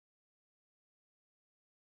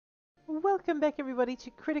Welcome back everybody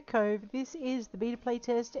to Cove. This is the beta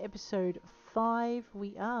playtest episode 5.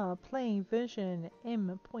 We are playing version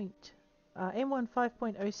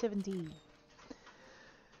M15.07D.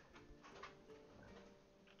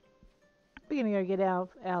 We're gonna go get our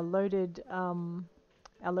loaded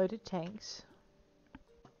tanks.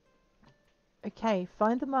 Okay,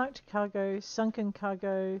 find the marked cargo, sunken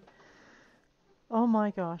cargo. Oh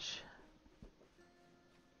my gosh.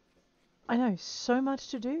 I know, so much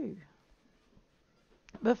to do.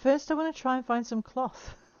 But first I want to try and find some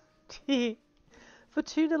cloth. For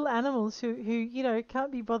two little animals who, you know,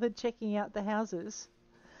 can't be bothered checking out the houses.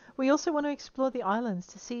 We also want to explore the islands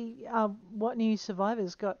to see what new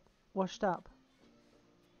survivors got washed up.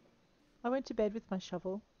 I went to bed with my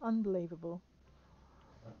shovel. Unbelievable.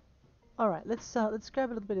 Alright, let's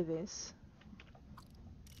grab a little bit of this.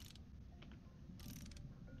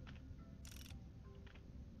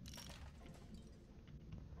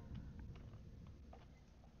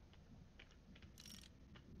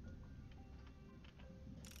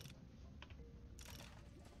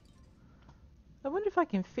 I wonder if I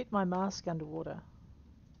can fit my mask underwater.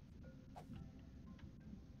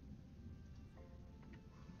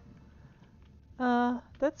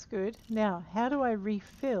 That's good. Now, how do I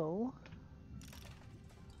refill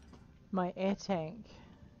my air tank?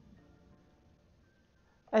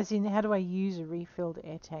 As in, how do I use a refilled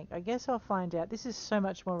air tank? I guess I'll find out. This is so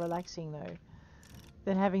much more relaxing though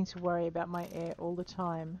than having to worry about my air all the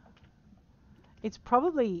time. It's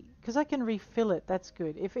probably because I can refill it. That's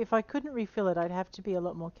good. If I couldn't refill it, I'd have to be a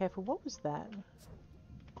lot more careful. What was that?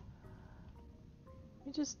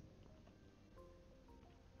 You just...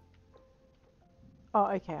 Oh,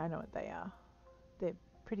 okay. I know what they are. They're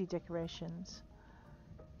pretty decorations.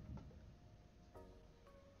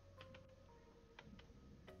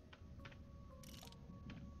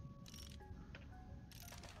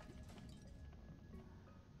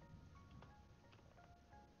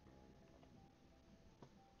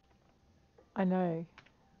 I know.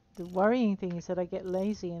 The worrying thing is that I get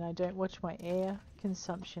lazy and I don't watch my air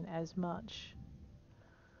consumption as much.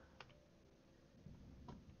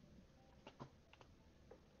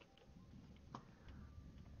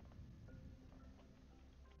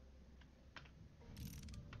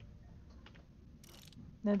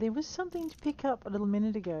 Now there was something to pick up a little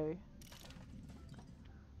minute ago.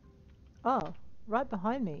 Oh, right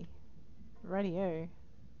behind me. Rightio.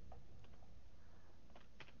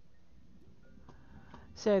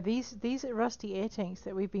 So these are rusty air tanks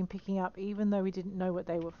that we've been picking up even though we didn't know what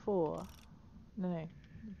they were for. No,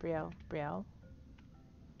 Brielle.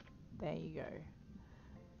 There you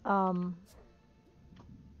go.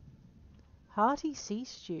 Hearty sea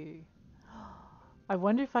stew. I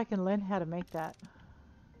wonder if I can learn how to make that.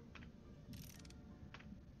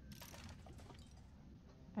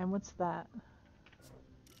 And what's that?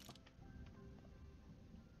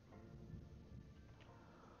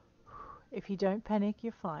 If you don't panic,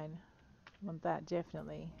 you're fine. Want that,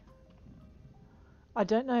 definitely. I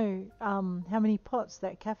don't know how many pots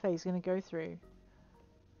that cafe is going to go through.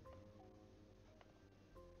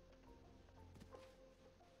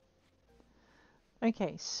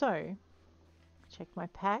 Okay, so check my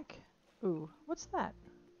pack. Ooh, what's that?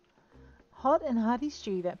 Hot and hearty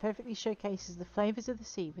stew that perfectly showcases the flavors of the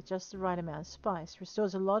sea with just the right amount of spice.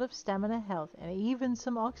 Restores a lot of stamina, health, and even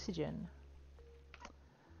some oxygen.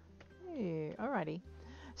 Ew, alrighty.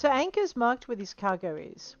 So Anchor's marked where this cargo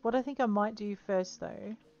is. What I think I might do first,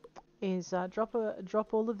 though, is drop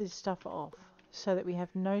all of this stuff off so that we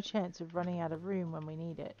have no chance of running out of room when we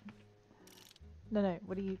need it. No,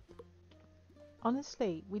 what do you...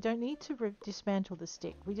 Honestly, we don't need to dismantle the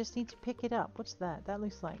stick. We just need to pick it up. What's that? That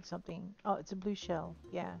looks like something. Oh, it's a blue shell.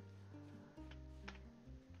 Yeah.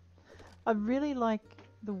 I really like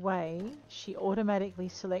the way she automatically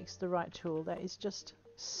selects the right tool. That is just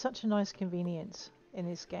such a nice convenience in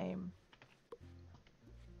this game.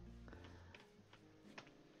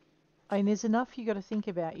 I mean, there's enough you got to think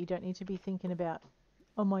about. You don't need to be thinking about,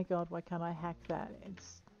 oh my god, why can't I hack that?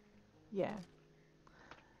 It's... yeah.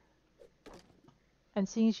 And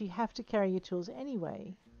seeing as you have to carry your tools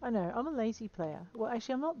anyway. I know, I'm a lazy player. Well,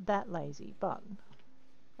 actually, I'm not that lazy, but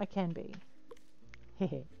I can be.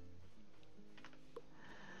 Hehe.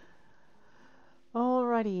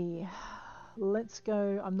 Alrighty. Let's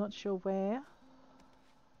go. I'm not sure where.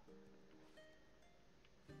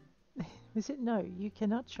 Is it? No, you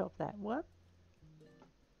cannot chop that. What?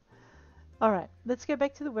 Alright, let's go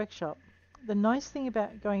back to the workshop. The nice thing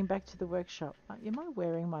about going back to the workshop... am I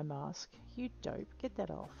wearing my mask? You dope. Get that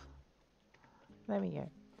off. There we go.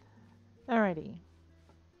 Alrighty.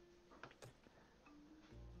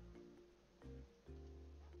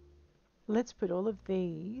 let's put all of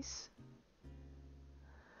these.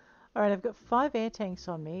 All right, I've got 5 air tanks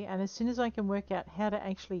on me, and as soon as I can work out how to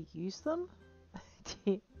actually use them,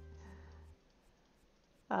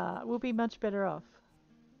 we'll be much better off.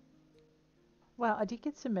 Wow, I did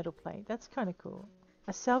get some metal plate. That's kind of cool.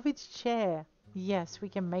 A salvage chair. Yes, we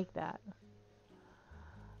can make that.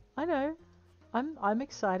 I know. I'm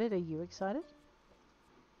excited. Are you excited?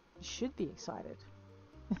 You should be excited.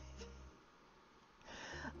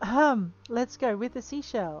 Let's go with the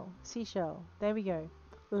seashell. Seashell. There we go.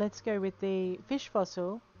 Let's go with the fish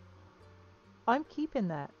fossil. I'm keeping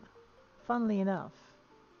that, funnily enough.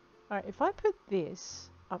 Alright, if I put this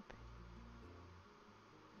up...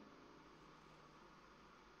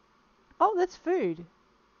 Oh, that's food.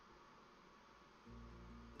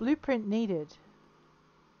 Blueprint needed.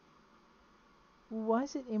 Why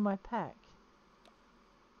is it in my pack?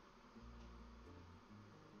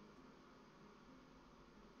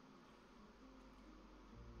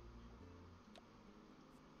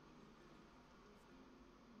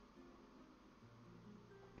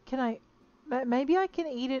 Can I... Maybe I can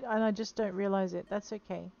eat it and I just don't realize it. That's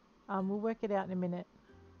okay. We'll work it out in a minute.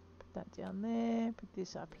 Put that down there. Put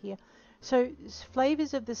this up here. So,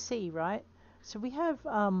 flavors of the sea, right? So we have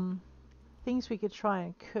things we could try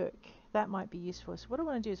and cook. That might be useful. So what I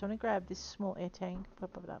want to do is I want to grab this small air tank.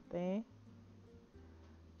 Pop it up there.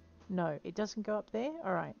 No, it doesn't go up there?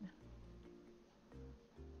 Alright.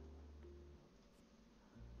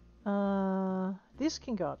 This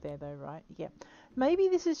can go up there though, right? Yeah. Maybe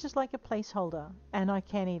this is just like a placeholder and I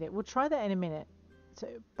can eat it. We'll try that in a minute. So,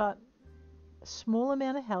 but a small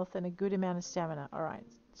amount of health and a good amount of stamina. Alright.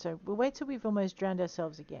 So we'll wait till we've almost drowned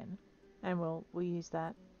ourselves again. And we'll use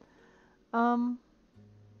that.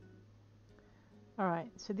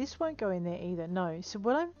 Alright, so this won't go in there either. No. So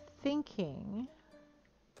what I'm thinking...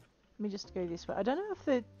 Let me just go this way. I don't know if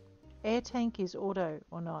the air tank is auto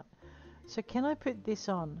or not. So can I put this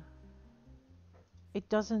on? It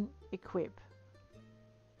doesn't equip.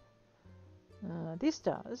 This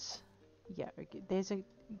does. Yeah, okay, there's a...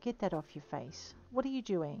 Get that off your face. What are you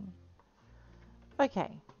doing?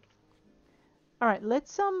 Okay. Alright,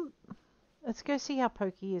 let's go see how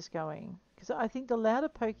Pokey is going. Because I think the louder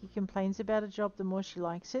Pokey complains about a job, the more she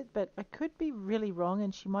likes it. But I could be really wrong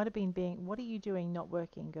and she might have been being... What are you doing not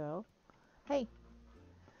working, girl? Hey.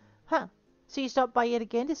 Huh. So you stopped by yet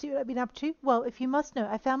again to see what I've been up to? Well, if you must know,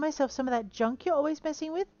 I found myself some of that junk you're always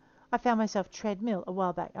messing with. I found myself treadmill a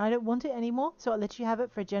while back. I don't want it anymore, so I'll let you have it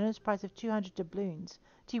for a generous price of 200 doubloons.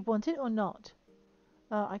 Do you want it or not?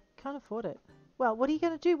 I can't afford it. Well, what are you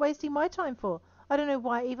going to do wasting my time for? I don't know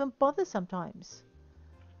why I even bother sometimes.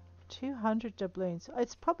 200 doubloons.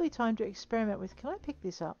 It's probably time to experiment with... Can I pick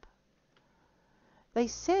this up? They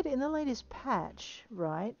said in the latest patch,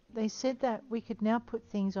 right, they said that we could now put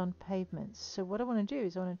things on pavements. So what I want to do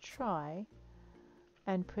is I want to try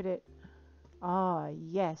and put it... Ah,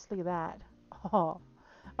 yes, look at that. Oh.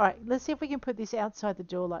 Alright, let's see if we can put this outside the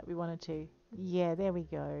door like we wanted to. Yeah, there we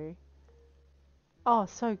go. Oh,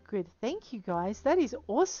 so good. Thank you, guys. That is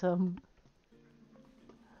awesome.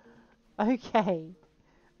 Okay.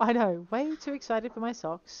 I know, way too excited for my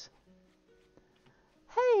socks.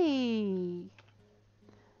 Hey!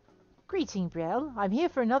 Greeting, Brielle. I'm here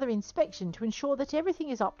for another inspection to ensure that everything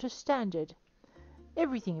is up to standard.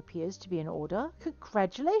 Everything appears to be in order.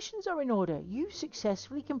 Congratulations are in order. You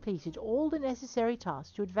successfully completed all the necessary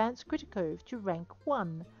tasks to advance Critter Cove to rank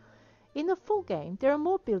 1. In the full game, there are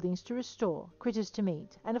more buildings to restore, critters to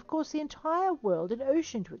meet, and of course the entire world and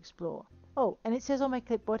ocean to explore. Oh, and it says on my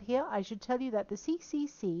clipboard here, I should tell you that the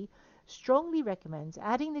CCC strongly recommends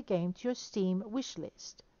adding the game to your Steam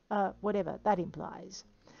wishlist. Whatever that implies.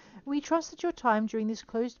 We trust that your time during this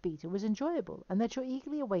closed beta was enjoyable and that you're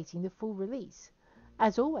eagerly awaiting the full release.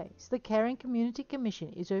 As always, the Caring Community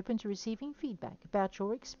Commission is open to receiving feedback about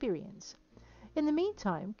your experience. In the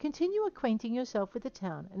meantime, continue acquainting yourself with the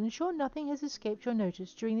town and ensure nothing has escaped your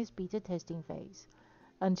notice during this beta testing phase.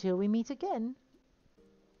 Until we meet again.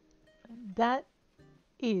 That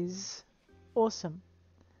is awesome.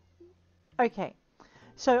 Okay,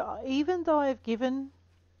 so even though I've given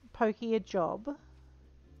Pokey a job,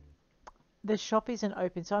 the shop isn't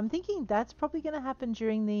open. So I'm thinking that's probably going to happen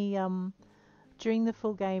during the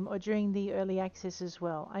full game or during the early access as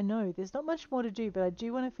well. I know there's not much more to do, but I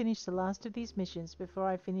do want to finish the last of these missions before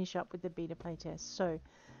I finish up with the beta playtest. So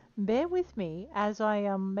bear with me as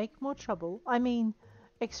I make more trouble. I mean,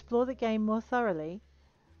 explore the game more thoroughly.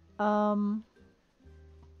 I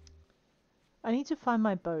need to find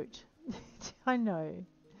my boat. I know.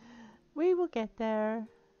 We will get there.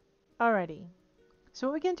 Alrighty. So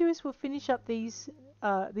what we're going to do is we'll finish up these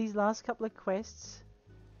last couple of quests.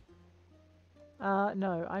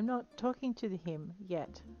 No, I'm not talking to him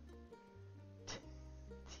yet.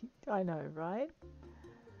 I know, right?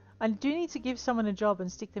 I do need to give someone a job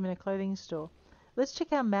and stick them in a clothing store. Let's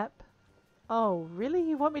check our map. Oh, really?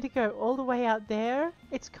 You want me to go all the way out there?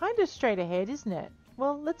 It's kind of straight ahead, isn't it?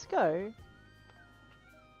 Well, let's go.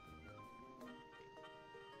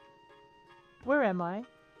 Where am I?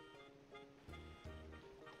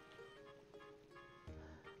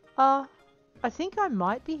 I think I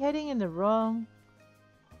might be heading in the wrong...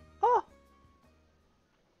 Oh!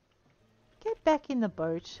 Get back in the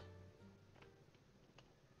boat.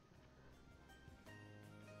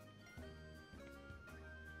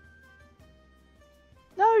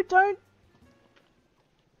 No, don't!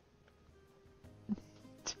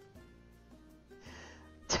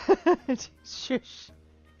 Shush.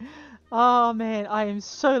 Oh man, I am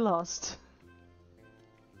so lost.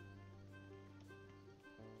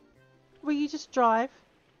 Will you just drive?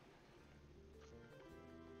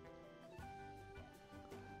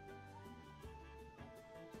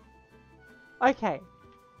 Okay.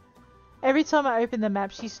 Every time I open the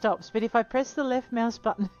map, she stops, but if I press the left mouse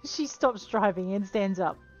button, she stops driving and stands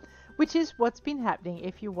up. Which is what's been happening,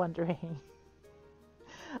 if you're wondering.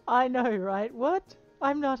 I know, right? What?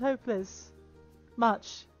 I'm not hopeless.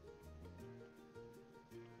 Much.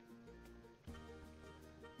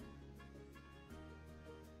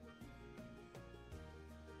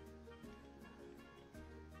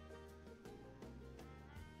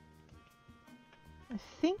 I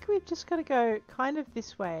think we've just got to go kind of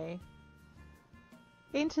this way.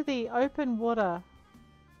 Into the open water.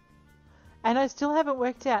 And I still haven't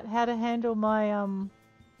worked out how to handle my,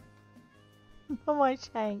 my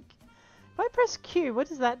tank. If I press Q, what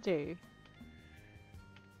does that do?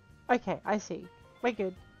 Okay, I see. We're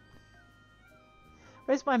good.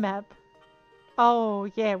 Where's my map? Oh,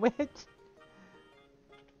 yeah, we're...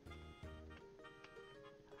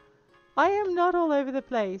 I am not all over the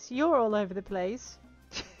place. You're all over the place.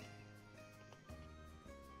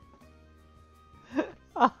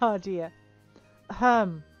 Oh, dear.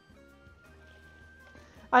 I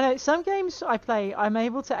know, some games I play, I'm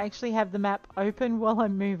able to actually have the map open while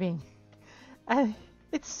I'm moving. And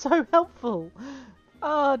it's so helpful.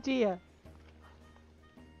 Oh dear.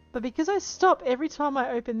 But because I stop every time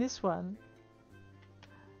I open this one...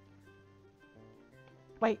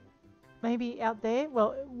 Wait, maybe out there?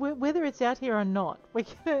 Well, whether it's out here or not, we're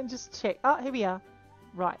gonna just check. Oh, here we are.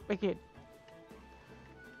 Right, we're good.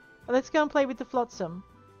 Let's go and play with the flotsam.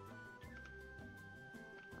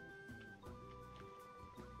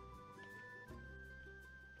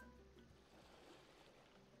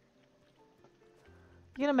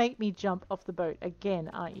 You're gonna make me jump off the boat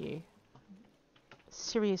again, aren't you?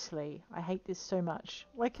 Seriously, I hate this so much.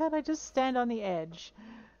 Why can't I just stand on the edge?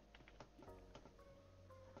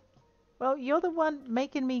 Well, you're the one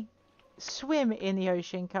making me swim in the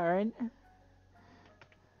ocean current.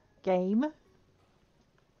 Game.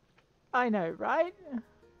 I know, right?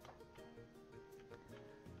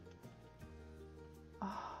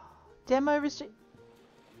 Oh, demo restrict.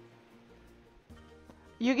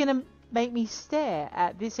 You're gonna make me stare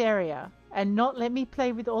at this area and not let me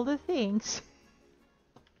play with all the things.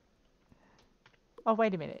 Oh,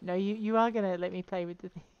 wait a minute. No, you are gonna let me play with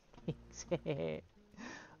the things.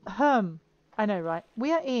 I know, right?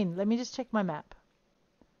 We are in. Let me just check my map.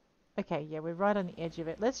 Okay, yeah, we're right on the edge of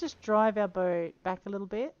it. Let's just drive our boat back a little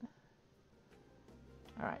bit.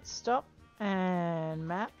 Alright, stop. And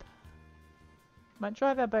map. Might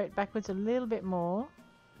drive our boat backwards a little bit more.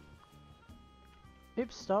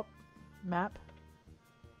 Oops, stop. Map.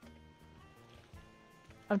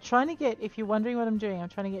 I'm trying to get, if you're wondering what I'm doing, I'm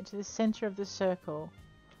trying to get to the center of the circle.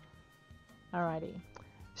 Alrighty.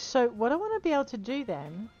 So what I want to be able to do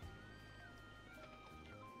then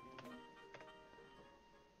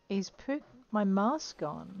is put my mask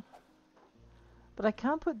on. But I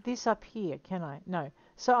can't put this up here, can I? No.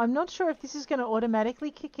 So I'm not sure if this is going to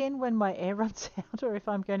automatically kick in when my air runs out or if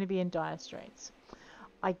I'm going to be in dire straits.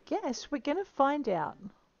 I guess we're going to find out.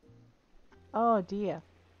 Oh dear.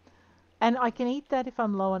 And I can eat that if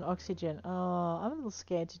I'm low on oxygen. Oh, I'm a little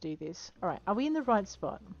scared to do this. Alright, are we in the right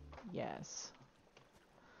spot? Yes.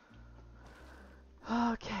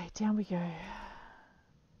 Okay, down we go.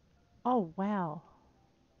 Oh, wow.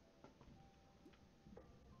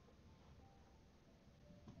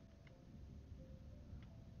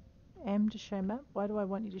 M to show map? Why do I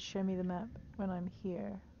want you to show me the map when I'm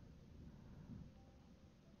here?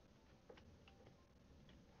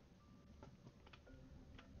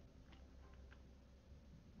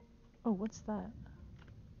 Oh, what's that?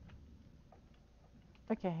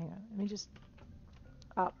 Okay, hang on. Let me just...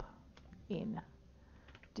 Up. In.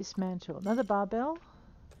 Dismantle. Another barbell.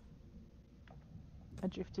 I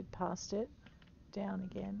drifted past it. Down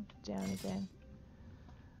again. Down again.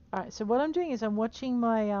 Alright, so what I'm doing is I'm watching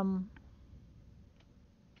my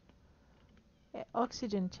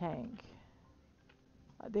oxygen tank.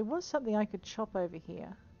 There was something I could chop over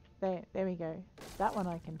here. There we go. That one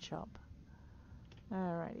I can chop.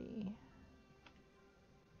 Alrighty.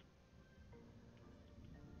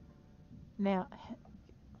 Now,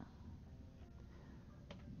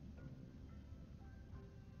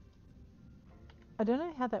 I don't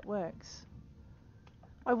know how that works.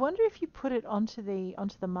 I wonder if you put it onto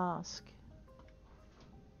the mask.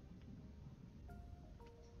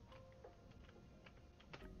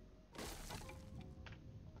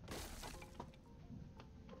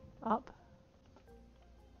 Up.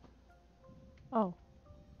 Oh.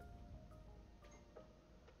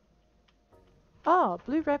 Oh,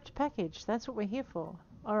 blue wrapped package. That's what we're here for.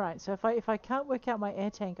 Alright, so if I can't work out my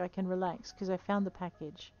air tank, I can relax because I found the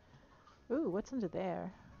package. Ooh, what's under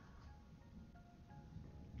there?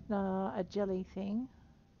 A jelly thing.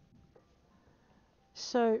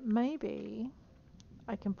 So maybe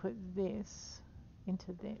I can put this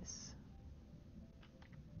into this.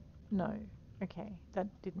 No. Okay, that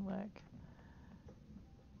didn't work.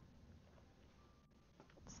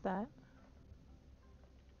 What's that?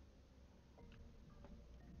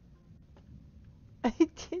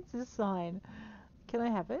 It's a sign. Can I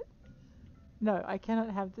have it? No, I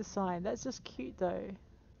cannot have the sign. That's just cute though.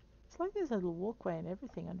 It's like there's a little walkway and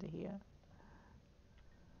everything under here.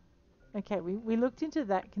 Okay, we looked into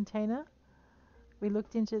that container. We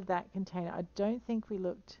looked into that container. I don't think we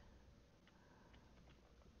looked...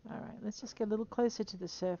 Alright, let's just get a little closer to the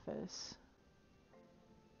surface.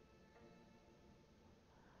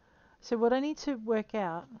 So what I need to work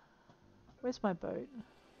out... Where's my boat?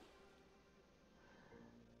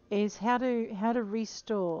 Is how to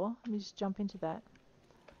restore... Let me just jump into that.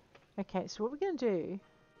 Okay, so what we're going to do...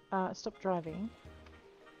 stop driving.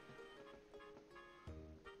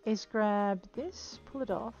 Is grab this, pull it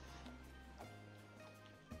off.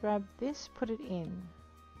 Grab this, put it in.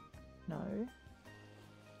 No.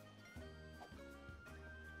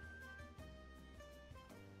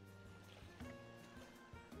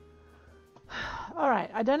 Alright,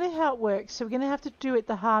 I don't know how it works, so we're going to have to do it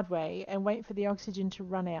the hard way and wait for the oxygen to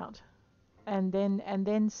run out. And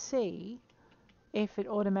then see if it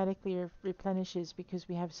automatically replenishes because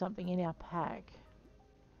we have something in our pack.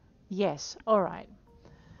 Yes, alright.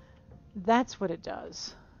 That's what it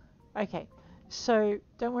does. Okay, so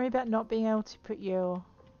don't worry about not being able to put your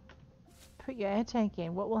air tank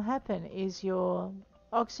in. What will happen is your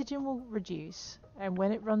oxygen will reduce, and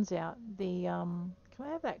when it runs out, the can I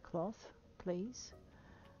have that cloth, please?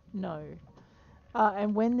 No.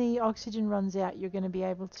 And when the oxygen runs out, you're going to be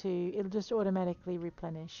able to. It'll just automatically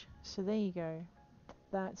replenish. So there you go.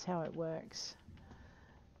 That's how it works.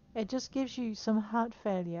 It just gives you some heart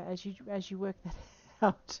failure as you work that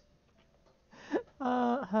out.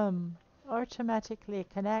 Automatically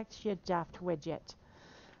connect your daft widget.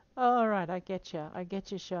 Alright, I get you,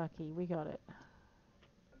 Sharky. We got it.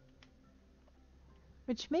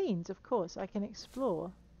 Which means, of course, I can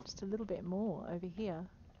explore just a little bit more over here.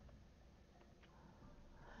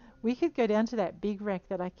 We could go down to that big wreck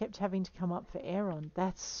that I kept having to come up for air on.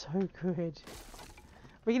 That's so good.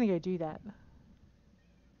 We're going to go do that.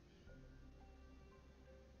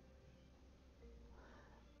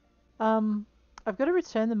 I've got to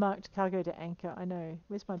return the marked cargo to anchor. I know.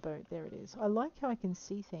 Where's my boat? There it is. I like how I can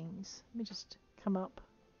see things. Let me just come up.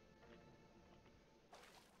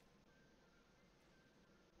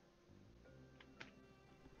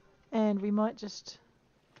 And we might just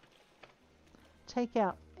take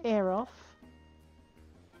our air off.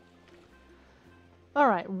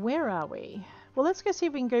 Alright, where are we? Well, let's go see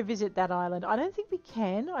if we can go visit that island. I don't think we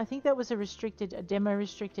can. I think that was a demo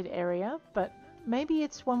restricted area, but maybe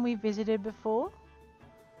it's one we visited before.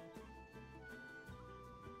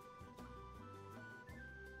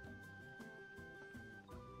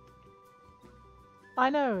 I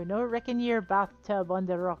know, no wrecking your bathtub on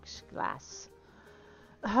the rocks glass.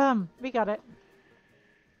 We got it.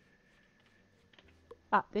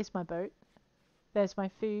 Ah, there's my boat. There's my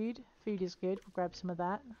food. Food is good. We'll grab some of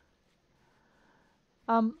that.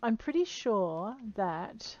 I'm pretty sure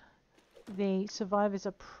that the survivors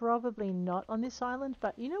are probably not on this island,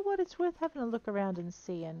 but you know what? It's worth having a look around and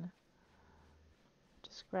seeing.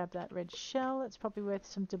 Just grab that red shell. It's probably worth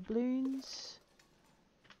some doubloons.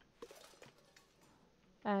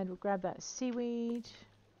 And we'll grab that seaweed.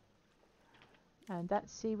 And that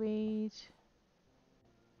seaweed.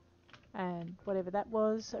 And whatever that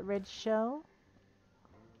was, a red shell.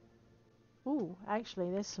 Ooh,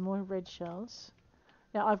 actually, there's some more red shells.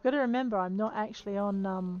 Now, I've got to remember I'm not actually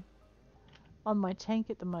on my tank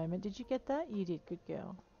at the moment. Did you get that? You did, good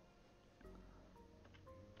girl.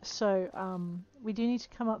 So, we do need to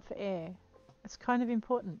come up for air. It's kind of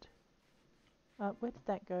important. Where did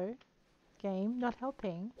that go? Game, not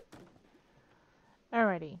helping.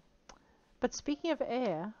 Alrighty. But speaking of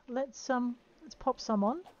air, let's pop some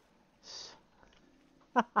on.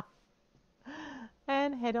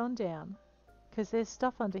 And head on down. Because there's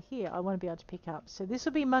stuff under here I want to be able to pick up. So this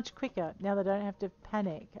will be much quicker now that I don't have to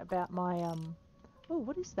panic about my, Oh,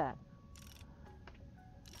 what is that?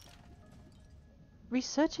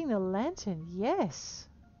 Researching the lantern, yes!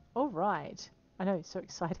 Alright. I know, so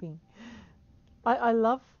exciting. I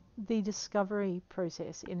love the discovery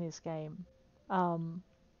process in this game. Can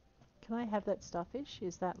I have that starfish?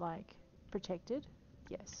 Is that, like, protected?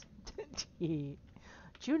 Yes. Yeah.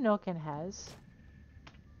 Junoken has.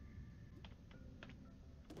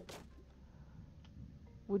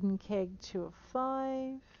 Wooden keg 2 of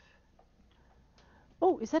 5.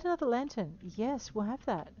 Oh, is that another lantern? Yes, we'll have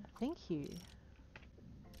that. Thank you.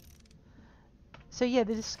 So yeah,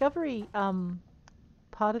 the discovery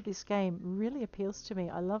part of this game really appeals to me.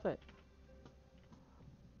 I love it.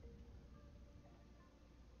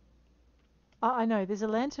 I know, there's a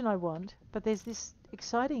lantern I want, but there's this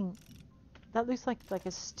exciting... That looks like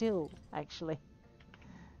a still, actually.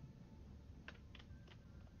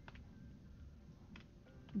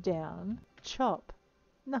 Down. Chop.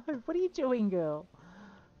 No, what are you doing, girl?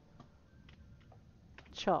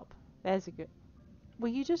 Chop. There's a good... Will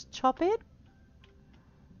you just chop it?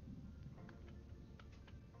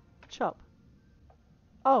 Chop.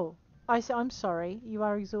 Oh, I'm sorry. You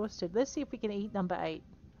are exhausted. Let's see if we can eat number 8.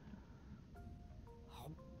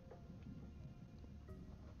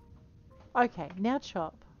 Okay, now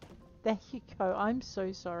chop. There you go. I'm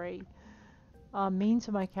so sorry. Mean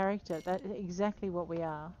to my character. That's exactly what we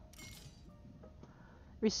are.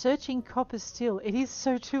 Researching copper still. It is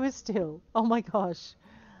so true a still. Oh my gosh.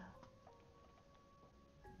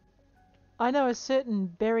 I know a certain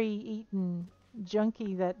berry-eaten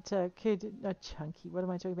junkie that could... Not junkie, what am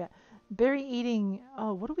I talking about? Berry-eating...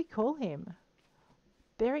 Oh, what do we call him?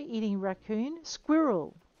 Berry-eating raccoon?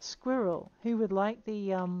 Squirrel. Squirrel. Who would like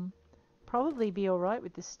the... probably be alright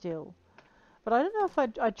with the still. But I don't know if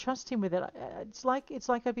I'd trust him with it. It's like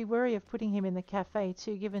I'd be wary of putting him in the cafe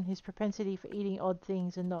too, given his propensity for eating odd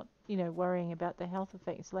things and not, you know, worrying about the health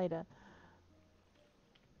effects later.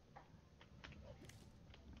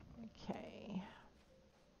 Okay.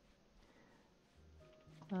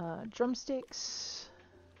 Drumsticks.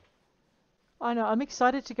 I know, I'm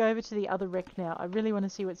excited to go over to the other wreck now. I really want to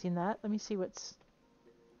see what's in that. Let me see what's...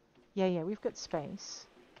 Yeah, we've got space.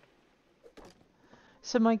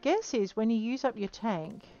 So my guess is when you use up your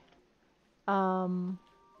tank...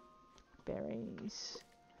 berries.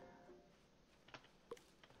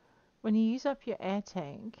 When you use up your air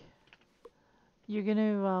tank, you're going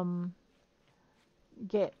to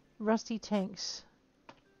get rusty tanks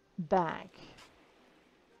back.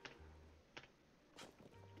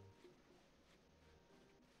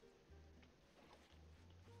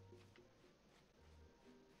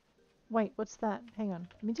 Wait, what's that? Hang on.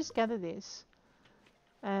 Let me just gather this.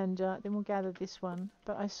 And then we'll gather this one.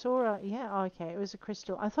 But I saw a... Yeah, oh, okay, it was a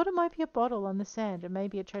crystal. I thought it might be a bottle on the sand and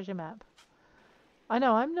maybe a treasure map. I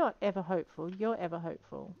know, I'm not ever hopeful. You're ever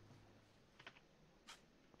hopeful.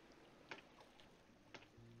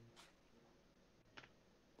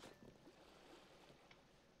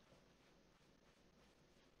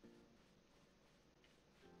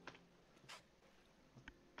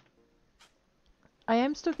 I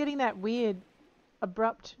am still getting that weird,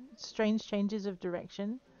 abrupt, strange changes of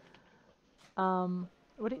direction.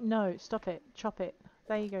 No, stop it. Chop it.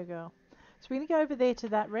 There you go, girl. So we're going to go over there to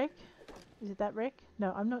that wreck. Is it that wreck?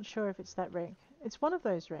 No, I'm not sure if it's that wreck. It's one of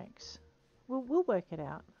those wrecks. We'll work it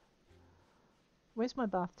out. Where's my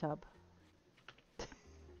bathtub?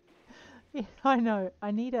 Yeah, I know.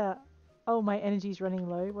 I need a... Oh, my energy's running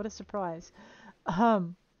low. What a surprise.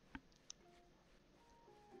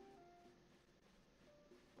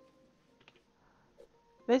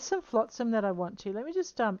 There's some flotsam that I want to. Let me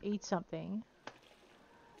just eat something.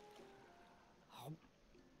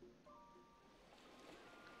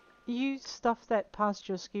 You stuffed that past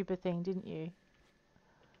your scuba thing, didn't you?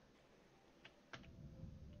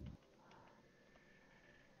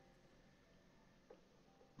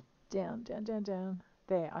 Down, down, down, down.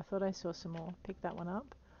 There, I thought I saw some more. Pick that one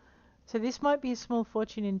up. So this might be a small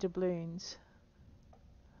fortune in doubloons.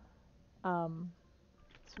 So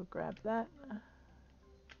we'll grab that.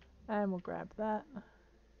 And we'll grab that.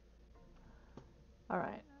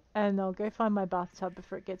 Alright. And I'll go find my bathtub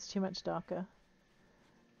before it gets too much darker.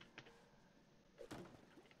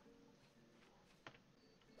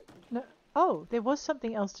 No. Oh, there was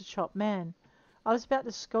something else to chop. Man, I was about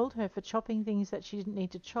to scold her for chopping things that she didn't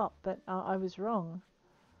need to chop, but I was wrong.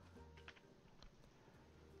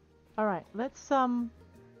 Alright, let's, I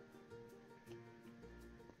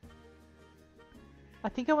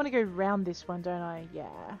think I want to go round this one, don't I?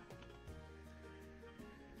 Yeah.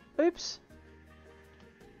 Oops.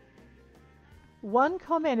 One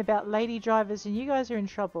comment about lady drivers and you guys are in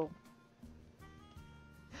trouble.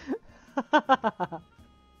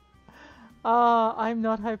 Oh, I'm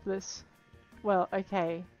not hopeless. Well,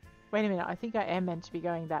 okay. Wait a minute, I think I am meant to be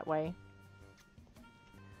going that way.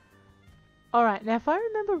 Alright, now if I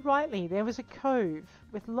remember rightly, there was a cove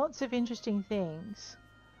with lots of interesting things.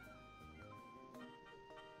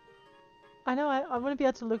 I know, I want to be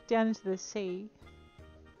able to look down into the sea.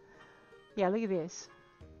 Yeah, look at this.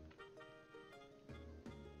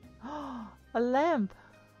 A lamp!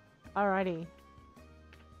 Alrighty.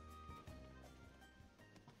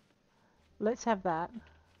 Let's have that.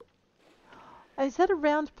 Is that a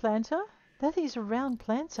round planter? That is a round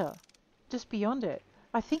planter. Just beyond it.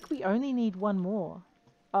 I think we only need one more.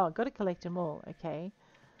 Oh, got to collect them all. Okay.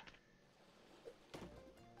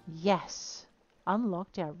 Yes!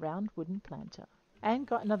 Unlocked our round wooden planter. And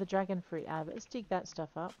got another dragon fruit out of it. Let's dig that stuff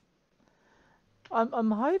up.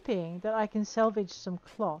 I'm hoping that I can salvage some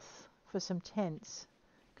cloth for some tents.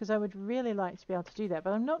 Because I would really like to be able to do that.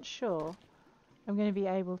 But I'm not sure I'm going to be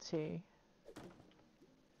able to.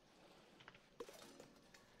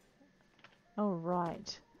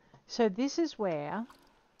 Alright. So this is where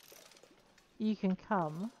you can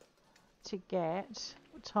come to get...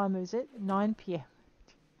 What time is it? 9 PM.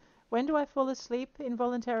 When do I fall asleep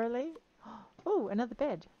involuntarily? Oh, another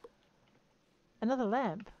bed. Another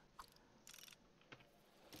lamp.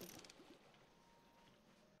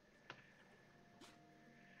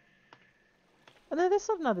 Oh no, that's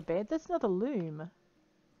not another bed. That's another loom.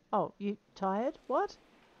 Oh, you tired? What?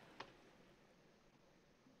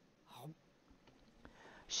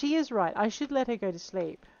 She is right. I should let her go to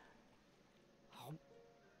sleep.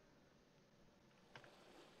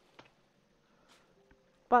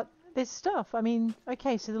 But there's stuff. I mean,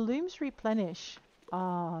 okay, so the looms replenish.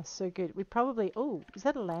 Ah, so good. We probably... Oh, is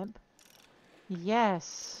that a lamp?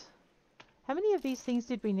 Yes. How many of these things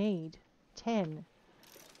did we need? 10.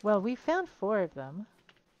 Well, we found 4 of them.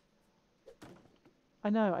 I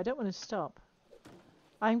know, I don't want to stop.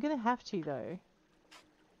 I'm going to have to, though.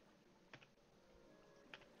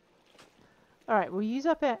 Alright, we'll use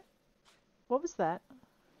up our... What was that?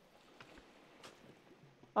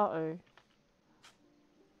 Uh-oh.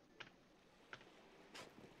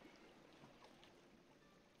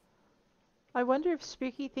 I wonder if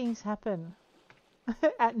spooky things happen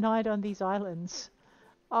at night on these islands.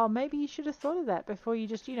 Oh, maybe you should have thought of that before you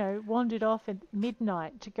just, you know, wandered off at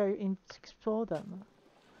midnight to go and explore them.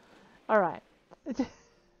 Alright.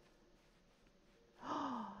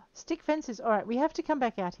 Stick fences. Alright, we have to come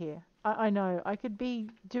back out here. I know, I could be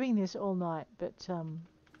doing this all night, but,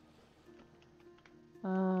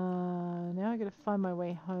 now I gotta find my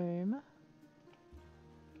way home.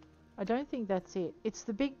 I don't think that's it. It's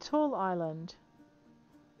the big tall island.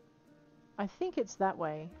 I think it's that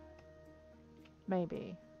way.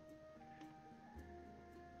 Maybe.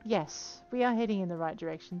 Yes, we are heading in the right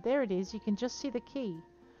direction. There it is. You can just see the key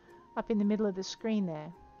up in the middle of the screen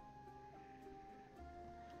there.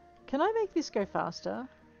 Can I make this go faster?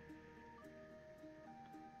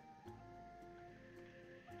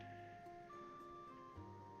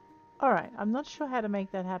 Alright, I'm not sure how to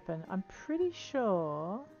make that happen. I'm pretty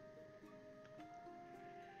sure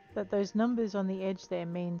that those numbers on the edge there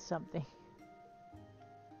mean something.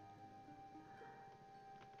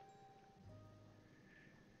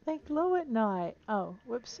 They glow at night. Oh,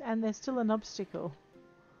 whoops, and there's still an obstacle.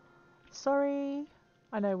 Sorry.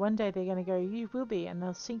 I know one day they're going to go, you will be, and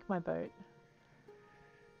they'll sink my boat.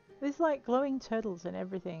 There's like glowing turtles and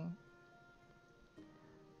everything.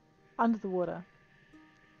 Under the water.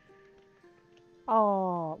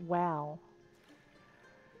 Oh, wow.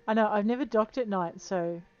 I know, I've never docked at night,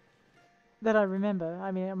 so... That I remember.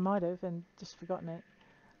 I mean, I might have and just forgotten it.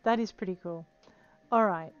 That is pretty cool.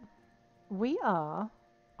 Alright. We are...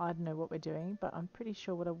 I don't know what we're doing, but I'm pretty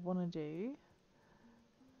sure what I want to do...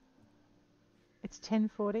 It's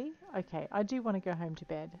 10:40? Okay, I do want to go home to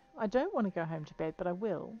bed. I don't want to go home to bed, but I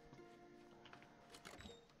will.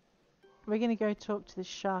 We're going to go talk to the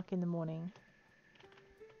shark in the morning.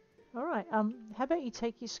 Alright, how about you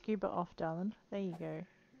take your scuba off, darling? There you go.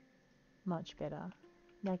 Much better.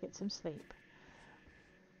 Now get some sleep.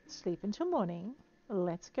 Sleep until morning.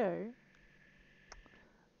 Let's go.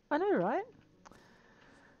 I know, right?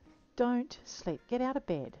 Don't sleep. Get out of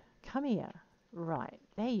bed. Come here. Right,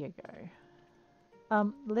 there you go.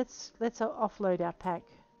 Let's offload our pack,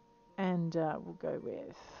 and we'll go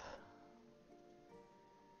with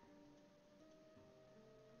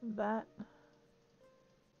that.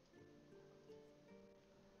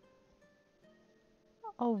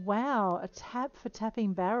 Oh wow, a tap for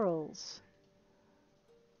tapping barrels.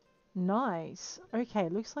 Nice. Okay,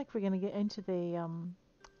 looks like we're gonna get into the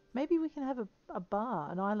maybe we can have a bar,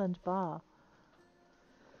 an island bar.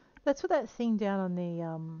 That's what that thing down on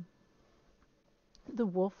the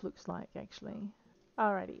wharf looks like, actually.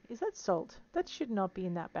 Alrighty, is that salt? That should not be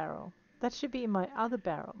in that barrel. That should be in my other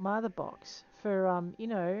barrel, my other box for you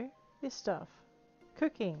know, this stuff,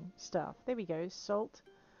 cooking stuff. There we go, salt.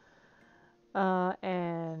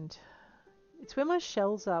 And it's where my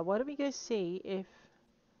shells are. Why don't we go see if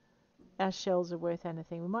our shells are worth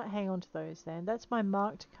anything? We might hang on to those then. That's my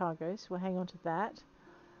marked cargo, so we'll hang on to that.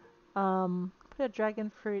 Put our dragon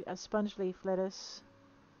fruit, our sponge leaf lettuce,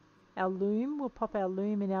 our loom. We'll pop our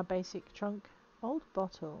loom in our basic trunk. Old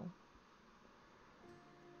bottle.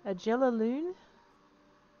 A jellaloon,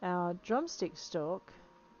 our drumstick stalk,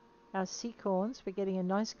 our sea corns. We're getting a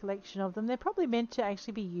nice collection of them. They're probably meant to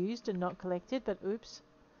actually be used and not collected, but oops.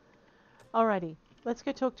 Alrighty, let's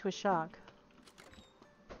go talk to a shark.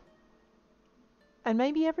 And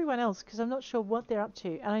maybe everyone else, because I'm not sure what they're up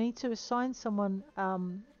to. And I need to assign someone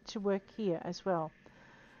to work here as well.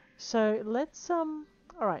 So let's,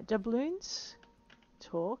 alright, doubloons,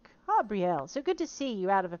 talk. Ah, Brielle, so good to see you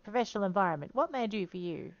out of a professional environment. What may I do for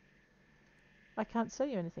you? I can't sell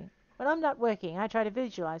you anything. When I'm not working, I try to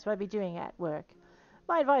visualize what I'd be doing at work.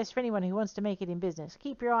 My advice for anyone who wants to make it in business,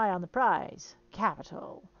 keep your eye on the prize.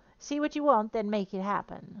 Capital. See what you want, then make it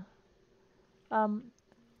happen.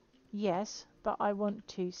 Yes, but I want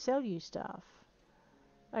to sell you stuff.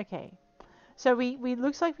 Okay. So we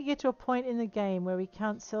looks like we get to a point in the game where we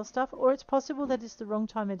can't sell stuff, or it's possible that it's the wrong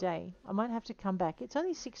time of day. I might have to come back. It's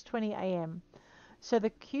only 6:20 a.m. So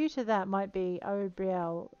the cue to that might be, oh,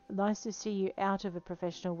 Brielle, nice to see you out of a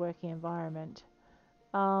professional working environment.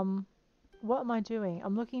 What am I doing?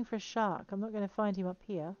 I'm looking for a shark. I'm not going to find him up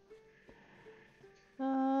here.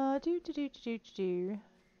 And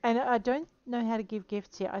I don't know how to give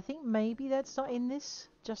gifts yet. I think maybe that's not in this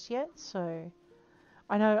just yet, so...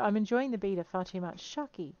 I know, I'm enjoying the beta far too much.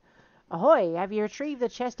 Sharky. Ahoy, have you retrieved the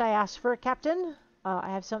chest I asked for, Captain? I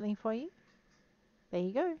have something for you. There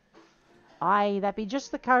you go. Aye, that be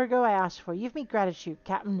just the cargo I asked for. You've me gratitude,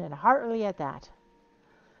 Captain, and heartily at that.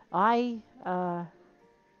 Aye,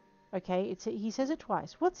 okay, he says it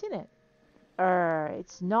twice. What's in it?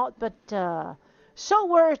 It's not but,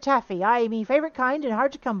 saltwater taffy. Aye, me favourite kind and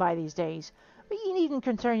hard to come by these days. But you needn't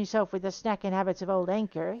concern yourself with the snacking habits of old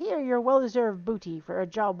Anchor. Here, your well-deserved booty for a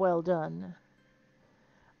job well done.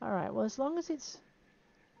 Alright, well, as long as it's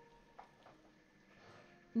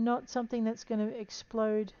not something that's going to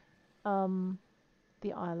explode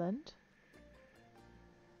the island.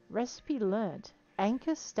 Recipe learnt.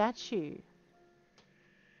 Anchor statue.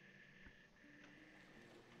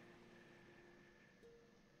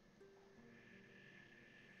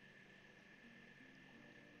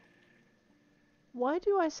 Why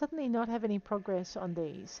do I suddenly not have any progress on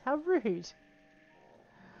these? How rude.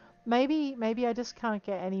 Maybe I just can't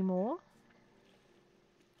get any more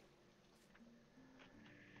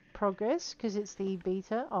progress because it's the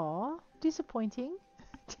beta. Aw, disappointing.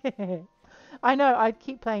 I know, I'd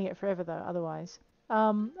keep playing it forever though, otherwise.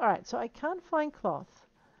 Alright, so I can't find cloth.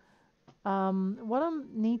 What I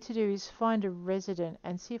need to do is find a resident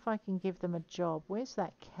and see if I can give them a job. Where's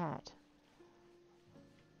that cat?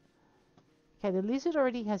 Okay, the lizard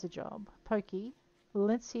already has a job. Pokey.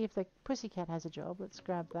 Let's see if the pussycat has a job. Let's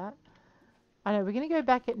grab that. I know, we're going to go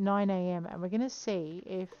back at 9 a.m. and we're going to see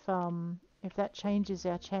if that changes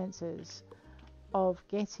our chances of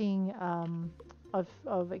getting,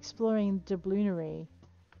 of exploring doubloonary.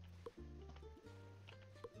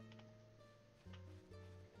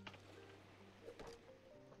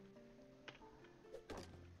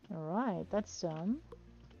 Alright, that's done.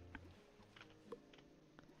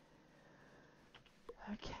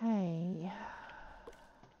 Okay.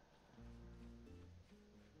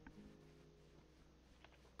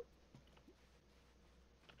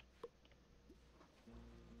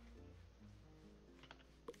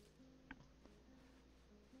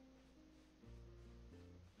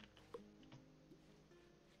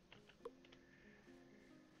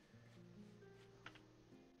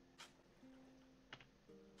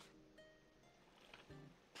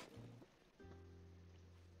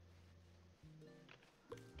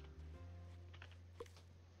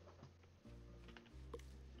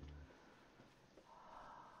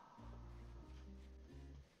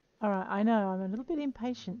 Alright, I know, I'm a little bit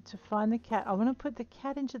impatient to find the cat. I want to put the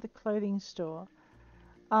cat into the clothing store.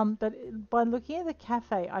 But by looking at the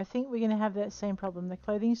cafe, I think we're going to have that same problem. The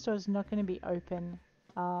clothing store is not going to be open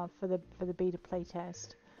for the beta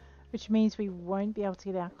playtest, which means we won't be able to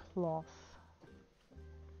get our cloth.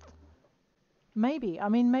 Maybe. I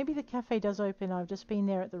mean, maybe the cafe does open. I've just been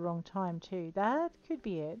there at the wrong time too. That could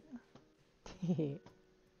be it.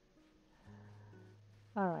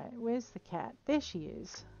 Alright, where's the cat? There she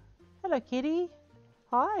is. Hello, kitty.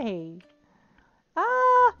 Hi.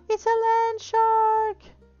 Ah, it's a land shark.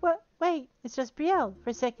 What? Wait, it's just Brielle. For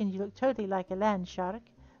a second, you look totally like a land shark.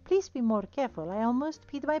 Please be more careful. I almost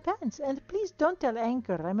peed my pants. And please don't tell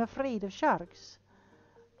Anchor I'm afraid of sharks.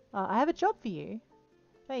 I have a job for you.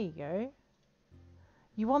 There you go.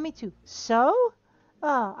 You want me to sew?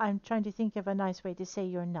 I'm trying to think of a nice way to say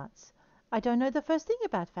you're nuts. I don't know the first thing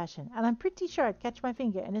about fashion, and I'm pretty sure I'd catch my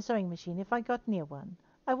finger in a sewing machine if I got near one.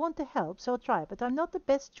 I want to help, so I'll try, but I'm not the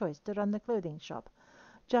best choice to run the clothing shop.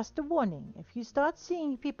 Just a warning, if you start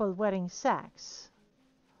seeing people wearing sacks...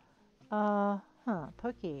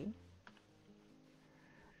 Pokey.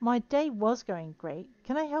 My day was going great.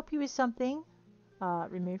 Can I help you with something?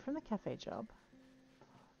 Removed from the cafe job.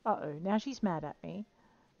 Uh-oh, now she's mad at me.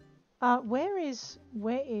 Where is...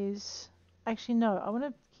 Actually, no, I want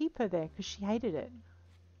to keep her there because she hated it.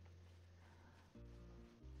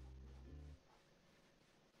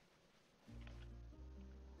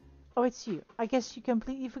 Oh, it's you. I guess you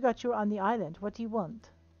completely forgot you were on the island. What do you want?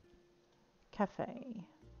 Cafe.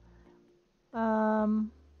 Alright.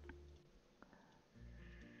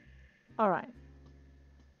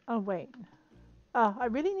 Oh, wait. I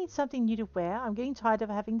really need something new to wear. I'm getting tired of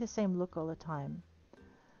having the same look all the time.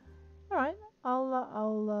 Alright,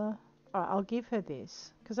 I'll give her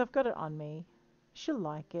this, because I've got it on me. She'll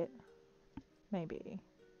like it. Maybe.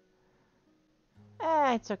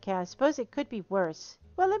 It's okay. I suppose it could be worse.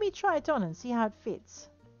 Well, let me try it on and see how it fits.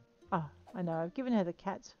 Oh, I know. I've given her the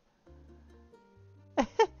cat.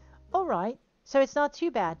 Alright. So it's not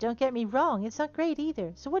too bad. Don't get me wrong. It's not great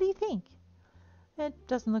either. So what do you think? It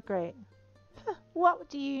doesn't look great. What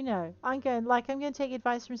do you know? I'm going to take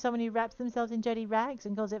advice from someone who wraps themselves in dirty rags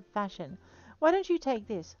and calls it fashion. Why don't you take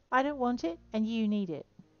this? I don't want it, and you need it.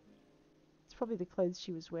 It's probably the clothes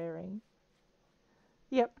she was wearing.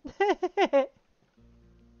 Yep.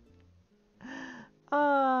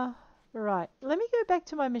 Right. Let me go back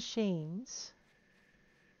to my machines.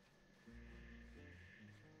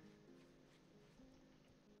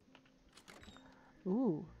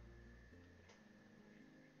 Ooh.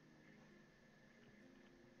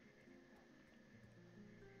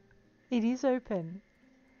 It is open.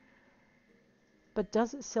 But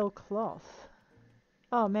does it sell cloth?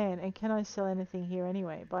 Oh man, and can I sell anything here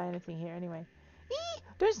anyway? Buy anything here anyway? Eee!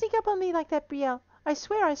 Don't sneak up on me like that, Brielle. I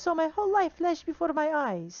swear I saw my whole life flash before my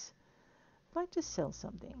eyes. I'd like to sell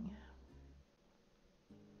something.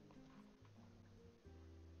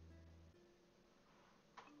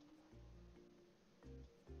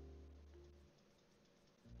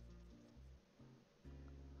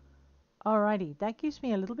 Alrighty, that gives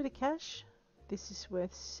me a little bit of cash. This is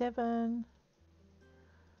worth 7.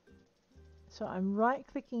 So I'm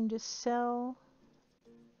right-clicking to sell.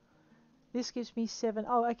 This gives me 7.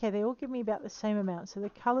 Oh, okay, they all give me about the same amount, so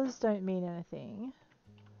the colors don't mean anything.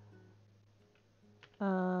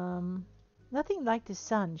 Nothing like the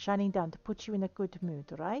sun shining down to put you in a good mood,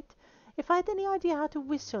 right? If I had any idea how to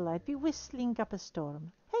whistle, I'd be whistling up a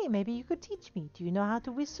storm. Hey, maybe you could teach me. Do you know how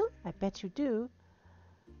to whistle? I bet you do.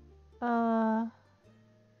 I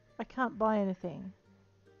can't buy anything.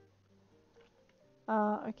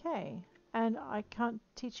 Okay. And I can't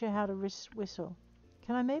teach her how to whistle.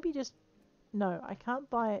 Can I maybe just... No, I can't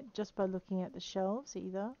buy it just by looking at the shelves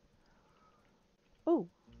either. Oh,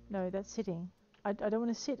 no, that's sitting. I don't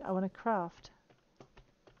want to sit. I want to craft.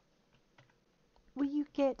 Will you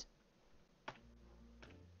get...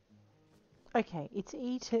 Okay, it's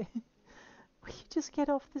E to... Will you just get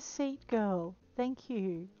off the seat, girl? Thank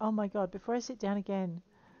you. Oh my god, before I sit down again.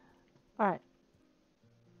 Alright.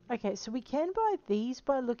 Okay, so we can buy these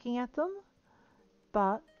by looking at them,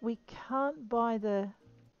 but we can't buy the...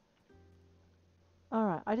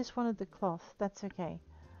 Alright, I just wanted the cloth. That's okay.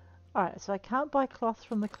 Alright, so I can't buy cloth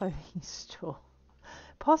from the clothing store.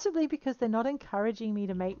 Possibly because they're not encouraging me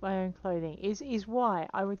to make my own clothing, is why,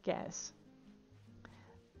 I would guess.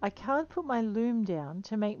 I can't put my loom down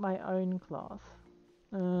to make my own cloth.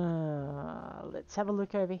 Let's have a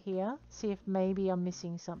look over here. See if maybe I'm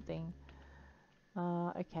missing something.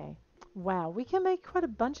 Okay. Wow, we can make quite a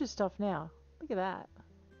bunch of stuff now. Look at that.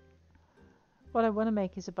 What I want to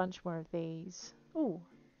make is a bunch more of these. Ooh,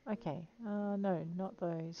 Okay. No, not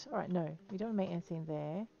those. All right, no, we don't make anything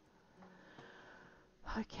there.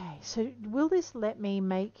 Okay, so will this let me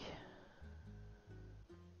make...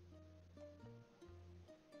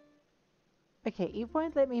 Okay, it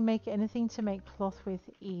won't let me make anything to make cloth with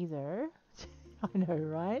either. I know,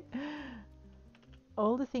 right?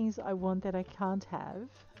 All the things I want that I can't have.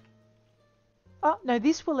 Oh, no,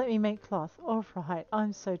 this will let me make cloth. All right,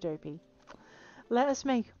 I'm so dopey. Let us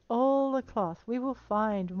make all the cloth. We will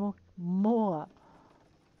find more.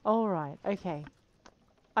 All right, okay.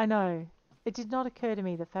 I know. It did not occur to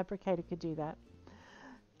me the fabricator could do that.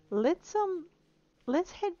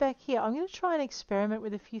 Let's head back here. I'm going to try and experiment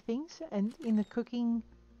with a few things and in the cooking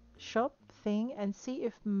shop thing and see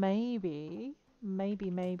if maybe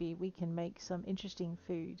we can make some interesting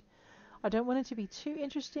food. I don't want it to be too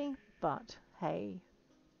interesting, but hey,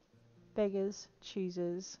 beggars,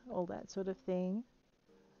 choosers, all that sort of thing.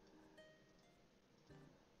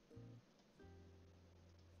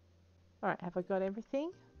 All right, have I got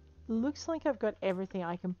everything? Looks like I've got everything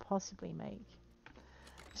I can possibly make.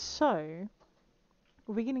 So,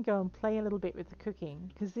 we're going to go and play a little bit with the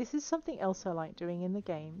cooking, because this is something else I like doing in the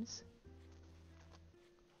games.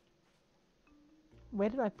 Where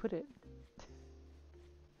did I put it?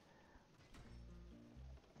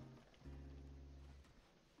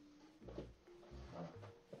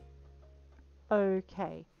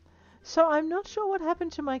 Okay. So I'm not sure what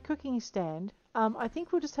happened to my cooking stand. I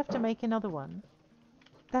think we'll just have to make another one.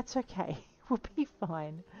 That's okay. We'll be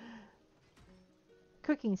fine.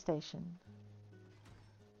 Cooking station.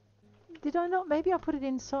 Did I not? Maybe I put it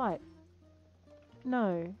inside.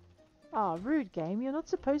 No. Ah, rude game. You're not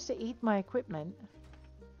supposed to eat my equipment.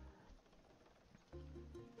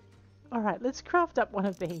 Alright, let's craft up one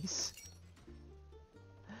of these.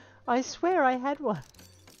 I swear I had one.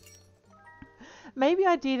 Maybe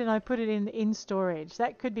I did and I put it in storage.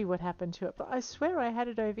 That could be what happened to it. But I swear I had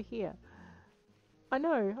it over here. I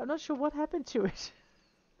know. I'm not sure what happened to it.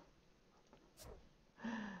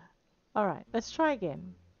 Alright, let's try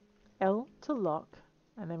again. L to lock.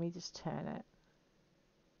 And then we just turn it.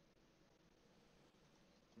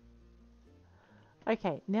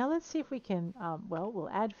 Okay, now let's see if we can, well, we'll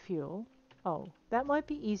add fuel. Oh, that might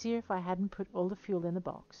be easier if I hadn't put all the fuel in the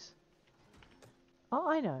box. Oh,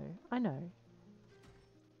 I know.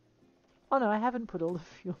 Oh no, I haven't put all the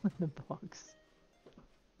fuel in the box.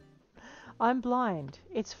 I'm blind.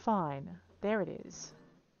 It's fine. There it is.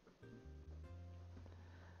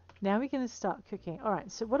 Now we're going to start cooking.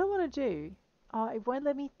 Alright, so what I want to do... Oh, it won't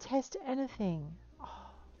let me test anything.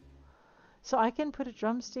 Oh. So I can put a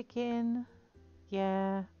drumstick in.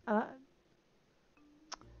 Yeah. But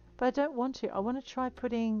I don't want to. I want to try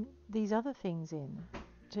putting these other things in.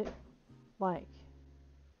 Like...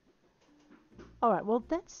 Alright, well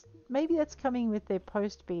that's... Maybe that's coming with their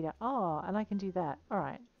post beta. Oh, and I can do that.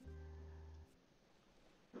 Alright.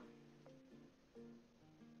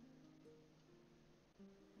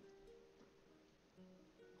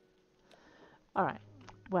 Alright.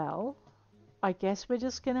 Well, I guess we're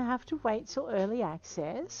just going to have to wait till early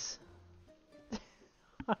access.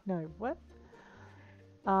 I know, what?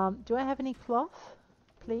 Do I have any cloth,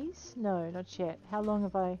 please? No, not yet. How long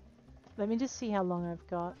have I... Let me just see how long I've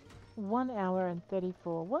got. 1 hour and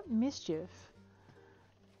 34. What mischief?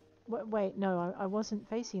 Wait, no, I wasn't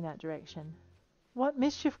facing that direction. What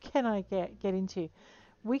mischief can I get into?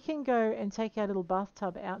 We can go and take our little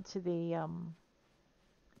bathtub out to the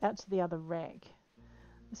other wreck.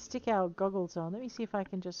 Stick our goggles on. Let me see if I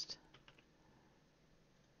can just...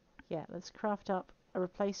 Yeah, let's craft up a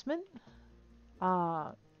replacement.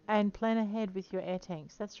 And plan ahead with your air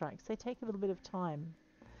tanks. That's right, because they take a little bit of time.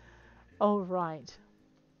 All right.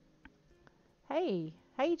 Hey,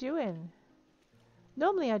 how you doing?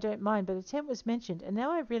 Normally I don't mind, but a tent was mentioned, and now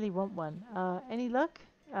I really want one. Any luck?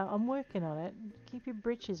 I'm working on it. Keep your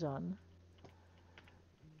britches on.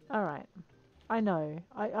 All right. I know.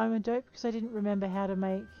 I'm a dope because I didn't remember how to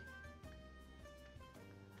make...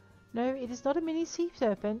 No, it is not a mini sea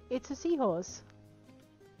serpent. It's a seahorse.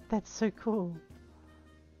 That's so cool.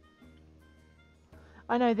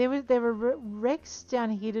 I know, there were wrecks down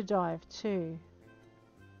here to dive too.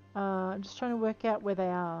 I'm just trying to work out where they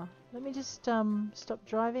are. Let me just stop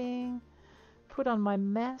driving. Put on my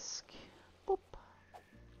mask. Boop.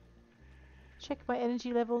 Check my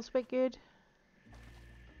energy levels. We're good.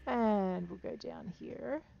 And we'll go down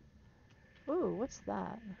here. Ooh, what's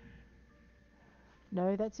that?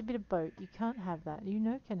 No, that's a bit of boat. You can't have that. You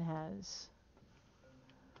know can has.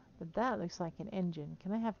 But that looks like an engine.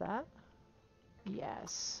 Can I have that?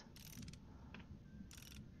 Yes.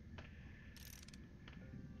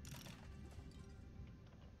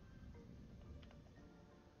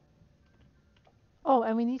 Oh,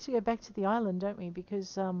 and we need to go back to the island, don't we?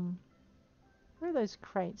 Because, where are those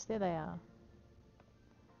crates? There they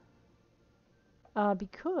are.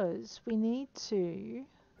 Because we need to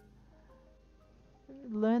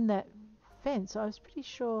learn that fence. I was pretty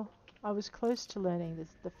sure I was close to learning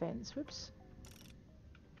the fence. Whoops.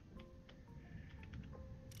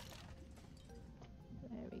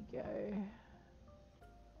 There we go.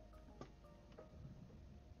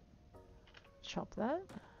 Chop that.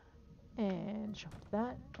 And chop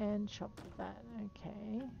that. And chop that.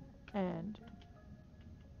 Okay. And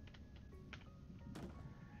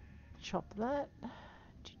chop that.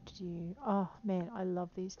 Oh man, I love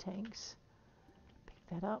these tanks.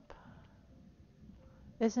 Pick that up.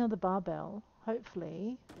 There's another barbell.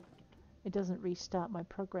 Hopefully it doesn't restart my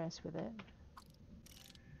progress with it.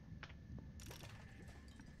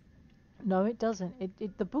 No, it doesn't.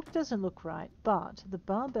 The book doesn't look right, but the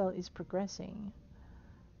barbell is progressing.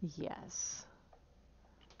 Yes.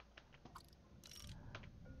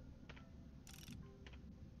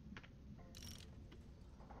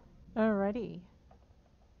 Alrighty.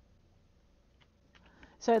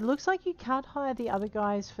 So it looks like you can't hire the other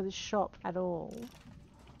guys for the shop at all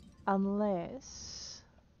unless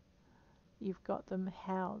you've got them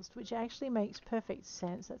housed, which actually makes perfect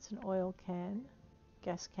sense. That's an oil can.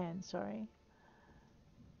 Gas can, sorry.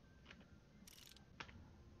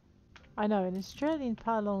 I know, in Australian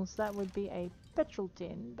parlance that would be a petrol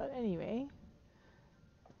tin, but anyway.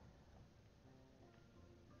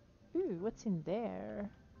 Ooh, what's in there?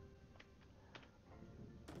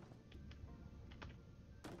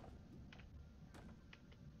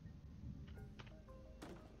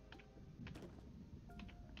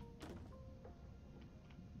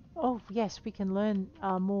 Oh, yes, we can learn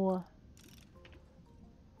more.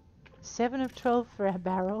 7 of 12 for our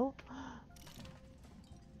barrel.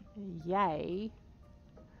 Yay.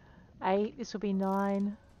 8, this will be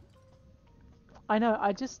 9. I know,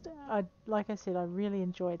 like I said, I really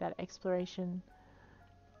enjoy that exploration.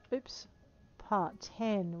 Oops. Part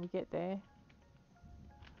 10, we get there.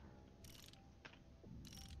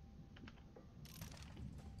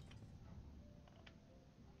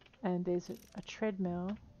 And there's a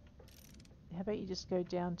treadmill. How about you just go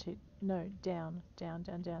down to... No, down, down,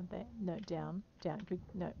 down, down, there. No, down, down. Good,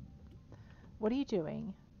 no. What are you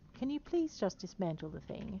doing? Can you please just dismantle the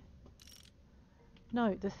thing?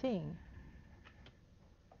 No, the thing.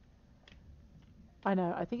 I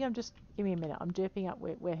know, I think I'm just... Give me a minute. I'm derping up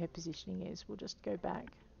where her positioning is. We'll just go back.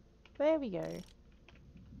 There we go.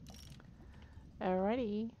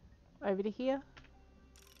 Alrighty. Over to here.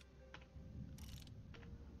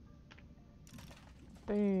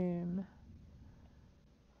 Boom.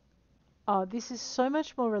 Oh, this is so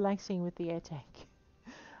much more relaxing with the air tank.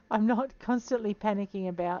 I'm not constantly panicking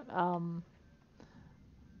about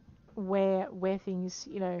where things,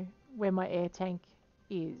 you know, where my air tank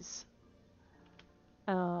is.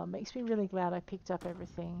 Makes me really glad I picked up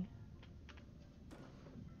everything.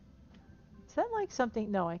 Is that like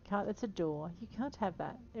something? No, I can't. That's a door. You can't have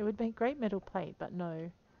that. It would make great metal plate, but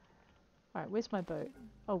no. Alright, where's my boat?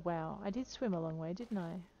 Oh wow, I did swim a long way, didn't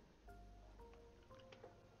I?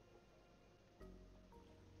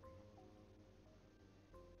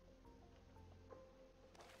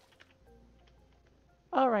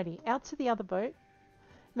 Alrighty, out to the other boat.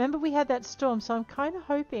 Remember we had that storm, so I'm kind of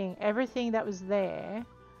hoping everything that was there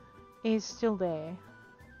is still there.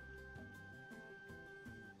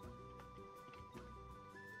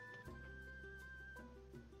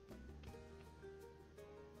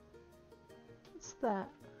 What's that?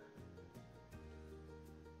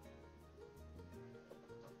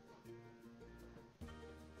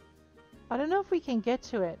 I don't know if we can get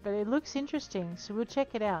to it, but it looks interesting, so we'll check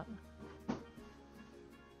it out.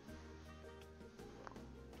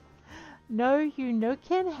 No, you no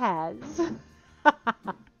can has.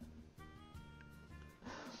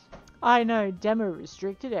 I know, demo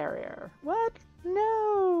restricted area. What?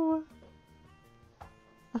 No.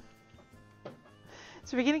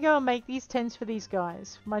 So we're going to go and make these tents for these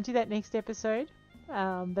guys. Might do that next episode.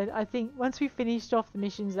 But I think once we've finished off the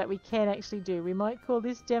missions that we can actually do, we might call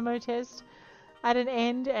this demo test at an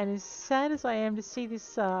end. And as sad as I am to see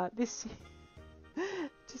this, to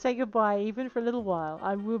say goodbye even for a little while,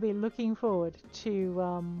 I will be looking forward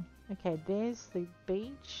to, okay, there's the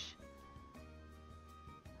beach.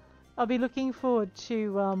 I'll be looking forward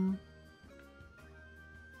to,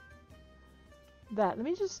 that. Let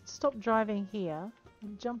me just stop driving here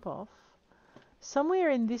and jump off. Somewhere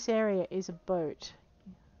in this area is a boat.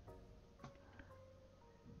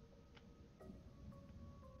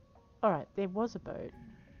 Alright, there was a boat.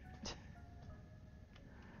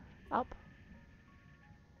 Up.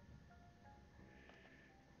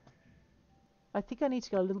 I think I need to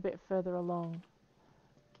go a little bit further along.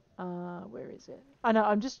 Where is it? I know,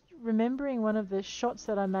 I'm just remembering one of the shots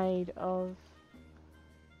that I made of...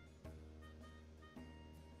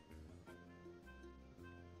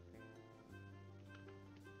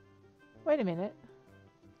 Wait a minute.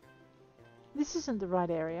 This isn't the right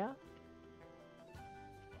area.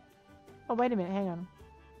 Oh, wait a minute, hang on.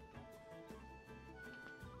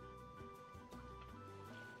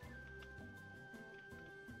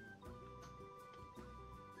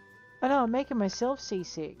 I know, I'm making myself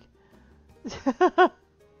seasick.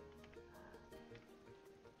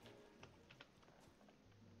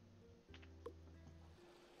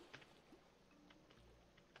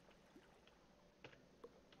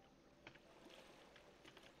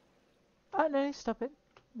 Oh, no, stop it.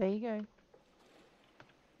 There you go.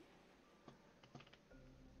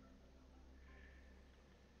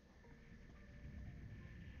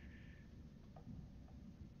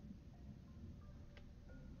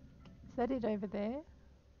 Is that it over there?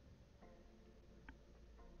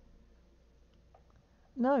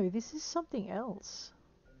 No, this is something else.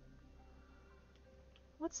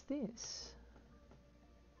 What's this?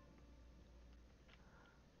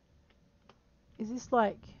 Is this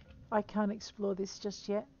like... I can't explore this just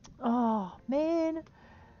yet? Oh, man!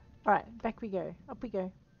 Alright, back we go. Up we go.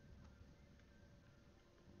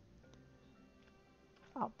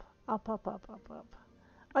 Up, up, up, up, up, up.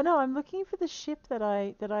 I know, I'm looking for the ship that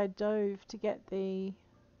I dove to get the...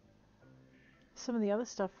 some of the other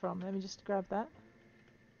stuff from. Let me just grab that.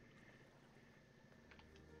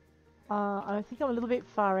 I think I'm a little bit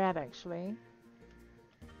far out, actually.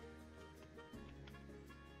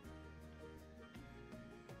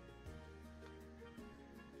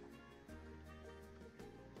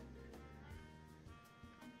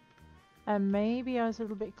 And maybe I was a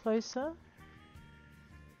little bit closer.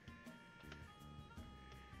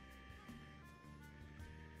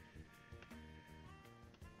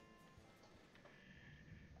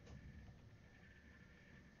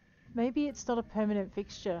 Maybe it's not a permanent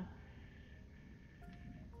fixture.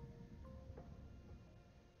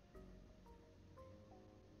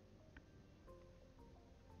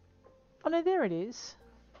 Oh no, there it is.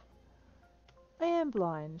 I am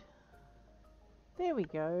blind. There we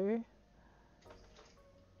go.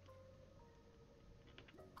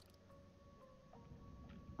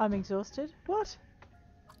 I'm exhausted. What?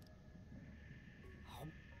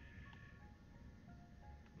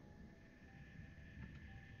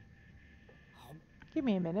 Give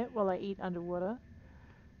me a minute while I eat underwater.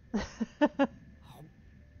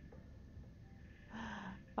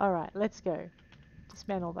 Alright, let's go.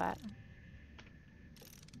 Dismantle that.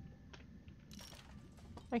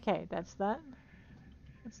 Okay, that's that.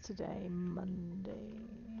 What's today? Monday.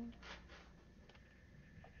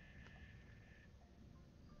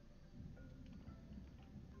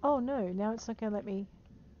 Oh no, now it's not going to let me...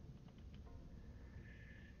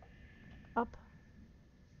 Up.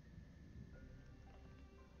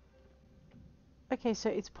 Okay, so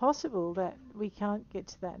it's possible that we can't get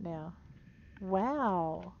to that now.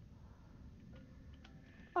 Wow.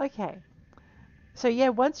 Okay. So yeah,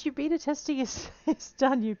 once your beta testing is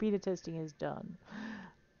done, your beta testing is done.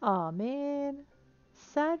 Aw, man.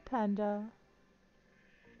 Sad panda.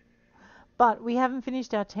 But we haven't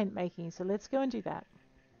finished our tent making, so let's go and do that.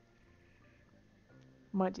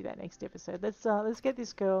 Might do that next episode. Let's get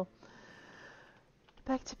this girl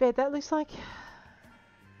back to bed. That looks like...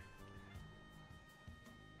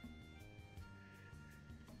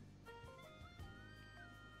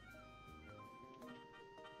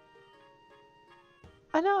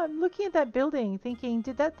 I know, I'm looking at that building thinking,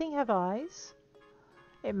 did that thing have eyes?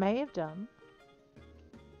 It may have done.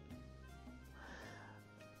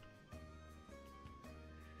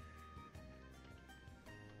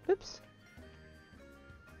 Oops.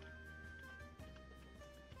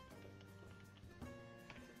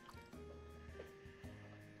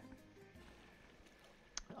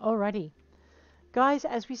 Alrighty. Guys,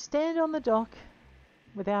 as we stand on the dock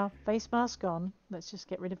with our face mask on, let's just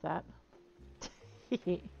get rid of that.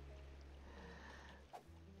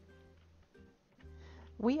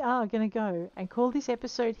 We are going to go and call this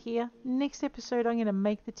episode here. Next episode, I'm going to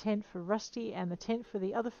make the tent for Rusty and the tent for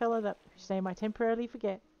the other fella whose name I temporarily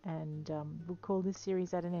forget. And we'll call this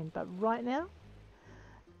series at an end. But right now,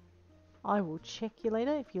 I will check you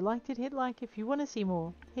later. If you liked it, hit like. If you want to see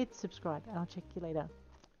more, hit subscribe. And I'll check you later.